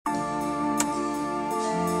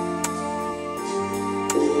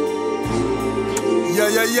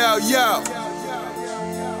Yo.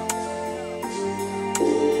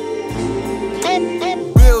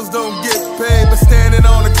 Bills don't get paid, but standing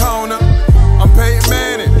on the corner. I'm Peyton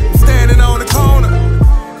Manning, standing on the corner.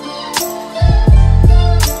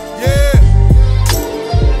 Yeah.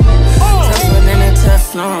 Tougher than a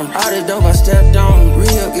Teflon. All the dope I stepped on.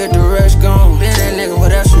 Real, get the rush gone. Been that nigga,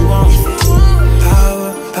 what else you want?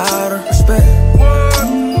 Power, powder, respect.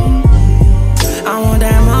 I want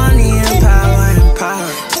that money and power and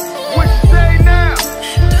power. What you say now?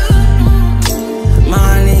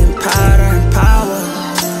 Money and powder and power.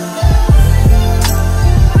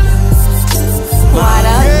 What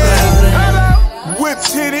up? Yeah. Whip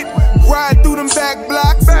tinted, ride through them back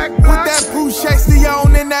blocks. With that Bruce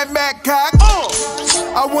on in that Mac cock.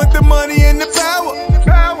 I want the money and the power.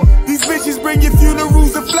 These bitches bring your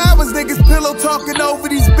funerals and flowers. Niggas pillow talking over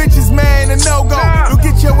these bitches, man. A no-go. You'll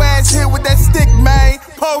get your ass hit with that stick, man.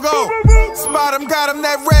 Pogo. Spot him, got him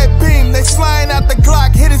that red beam. They flying out the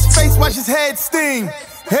Glock, hit his face, watch his head steam.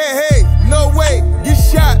 Hey, no way, get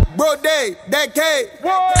shot, bro, day, that K.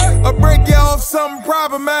 I break you off something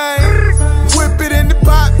proper, man. Whip it in the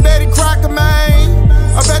pot, Betty Crocker, man.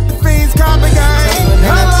 I bet the fiends copy gang.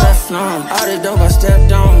 Teflon. All the dope I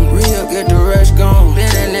stepped on. Real, get the rush gone. Been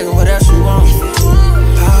that nigga, what else you want?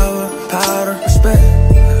 Power,